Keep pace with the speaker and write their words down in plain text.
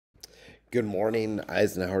Good morning,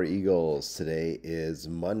 Eisenhower Eagles. Today is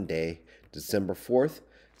Monday, December 4th,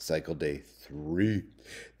 cycle day 3.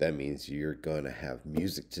 That means you're going to have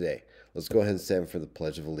music today. Let's go ahead and stand for the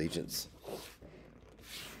Pledge of Allegiance.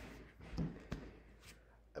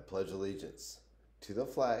 I pledge allegiance to the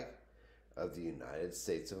flag of the United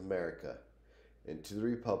States of America and to the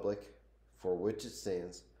republic for which it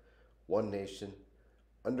stands, one nation,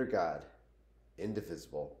 under God,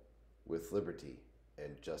 indivisible, with liberty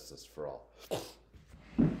and justice for all.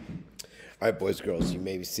 All right, boys, girls, you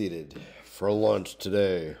may be seated for lunch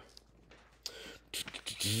today.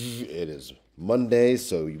 It is Monday,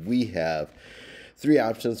 so we have three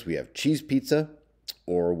options. We have cheese pizza,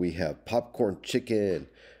 or we have popcorn chicken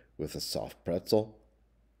with a soft pretzel,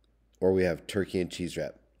 or we have turkey and cheese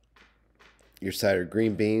wrap. Your side are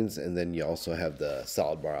green beans, and then you also have the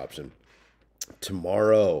salad bar option.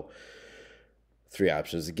 Tomorrow, three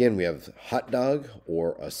options. Again, we have hot dog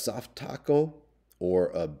or a soft taco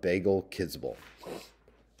or a bagel kids bowl.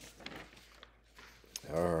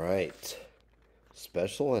 All right.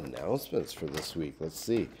 Special announcements for this week. Let's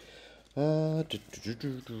see.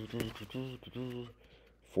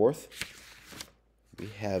 Fourth, we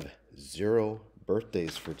have 0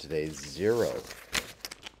 birthdays for today. 0.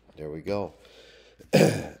 There we go.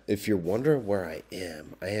 If you're wondering where I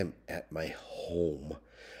am at my home.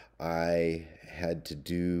 I had to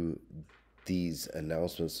do these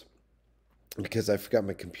announcements because I forgot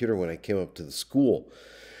my computer when I came up to the school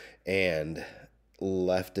and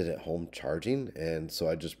left it at home charging. And so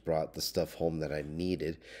I just brought the stuff home that I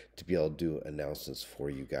needed to be able to do announcements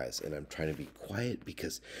for you guys. And I'm trying to be quiet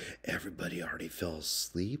because everybody already fell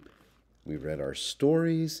asleep. We read our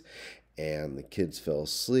stories and the kids fell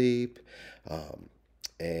asleep.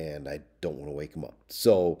 And I don't want to wake them up.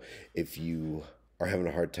 So if you are having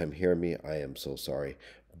a hard time hearing me, I am so sorry.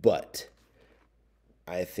 But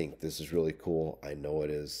I think this is really cool. I know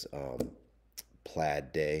it is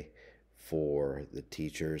plaid day for the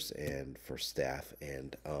teachers and for staff.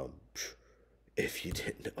 And if you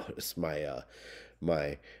didn't notice,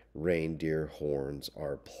 my reindeer horns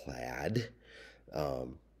are plaid.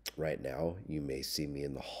 Right now, you may see me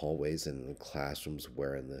in the hallways and in the classrooms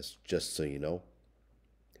wearing this, just so you know.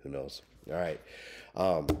 Who knows? All right.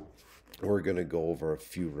 We're going to go over a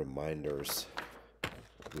few reminders.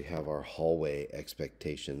 We have our hallway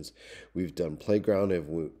expectations. We've done playground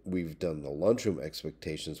and we've done the lunchroom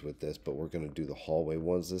expectations with this, but we're going to do the hallway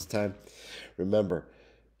ones this time. Remember,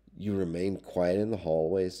 you remain quiet in the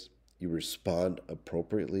hallways. You respond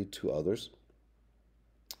appropriately to others.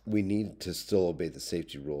 We need to still obey the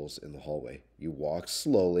safety rules in the hallway. You walk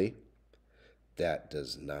slowly. That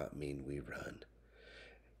does not mean we run.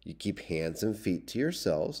 You keep hands and feet to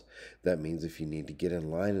yourselves. That means if you need to get in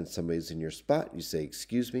line and somebody's in your spot, you say,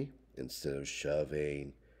 "Excuse me," instead of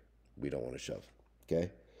shoving. We don't want to shove, okay?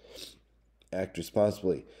 Act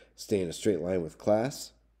responsibly. Stay in a straight line with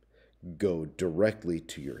class. Go directly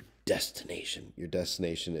to your destination. Your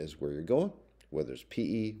destination is where you're going, whether it's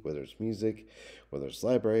PE, whether it's music, whether it's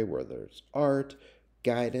library, whether it's art,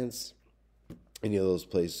 guidance, any of those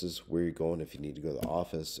places where you're going. If you need to go to the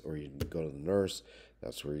office or you need to go to the nurse,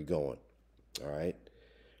 that's where you're going. All right?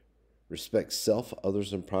 Respect self,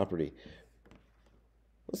 others, and property.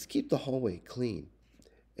 Let's keep the hallway clean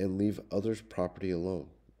and leave others' property alone.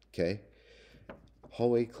 Okay?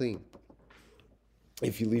 Hallway clean.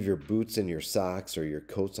 If you leave your boots and your socks or your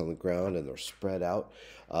coats on the ground and they're spread out,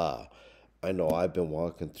 I know I've been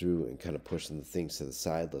walking through and kind of pushing the things to the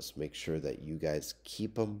side. Let's make sure that you guys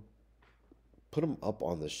keep them. Put them up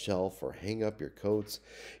on the shelf or hang up your coats.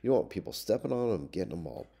 You don't want people stepping on them, getting them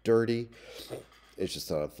all dirty. It's just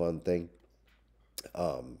not a fun thing.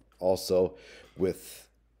 Also, with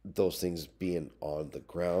those things being on the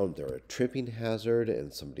ground, they're a tripping hazard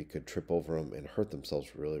and somebody could trip over them and hurt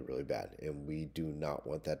themselves really, really bad. And we do not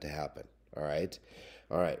want that to happen. All right?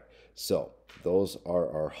 All right. So those are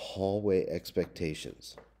our hallway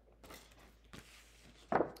expectations.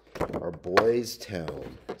 Our Boys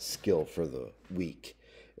Town skill for the week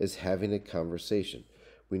is having a conversation.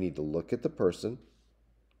 We need to look at the person,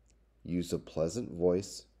 use a pleasant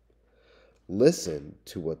voice, listen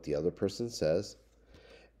to what the other person says,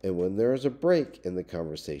 and when there is a break in the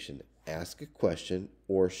conversation, ask a question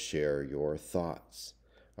or share your thoughts.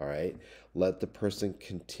 All right? Let the person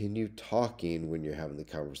continue talking when you're having the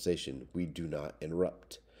conversation. We do not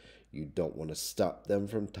interrupt. You don't want to stop them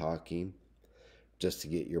from talking just to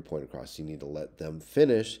get your point across. You need to let them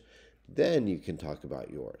finish. Then you can talk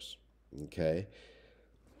about yours. Okay?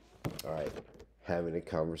 All right. having a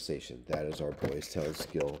conversation. That is our Boys Town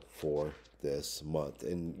skill for this month.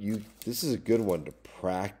 And this is a good one to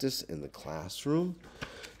practice in the classroom.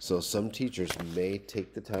 So some teachers may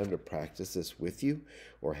take the time to practice this with you,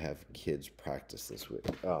 or have kids practice this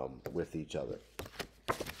with each other.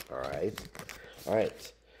 All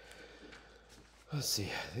right. Let's see.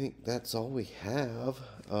 I think that's all we have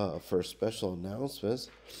for special announcements.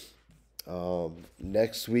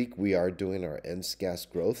 Next week we are doing our NSCAS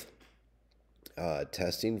growth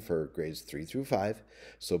testing for grades 3 through 5.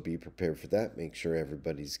 So be prepared for that. Make sure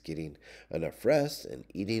everybody's getting enough rest and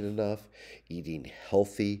eating enough, eating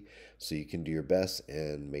healthy so you can do your best,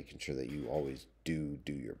 and making sure that you always do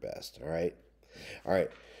your best. All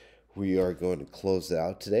right. We are going to close it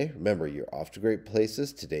out today. Remember, you're off to great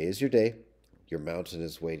places. Today is your day. Your mountain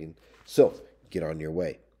is waiting. So get on your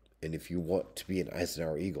way. And if you want to be an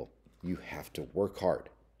Eisenhower Eagle, you have to work hard.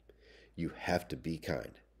 You have to be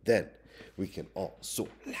kind. Then we can all soar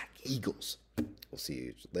like eagles. We'll see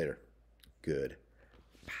you later. Good.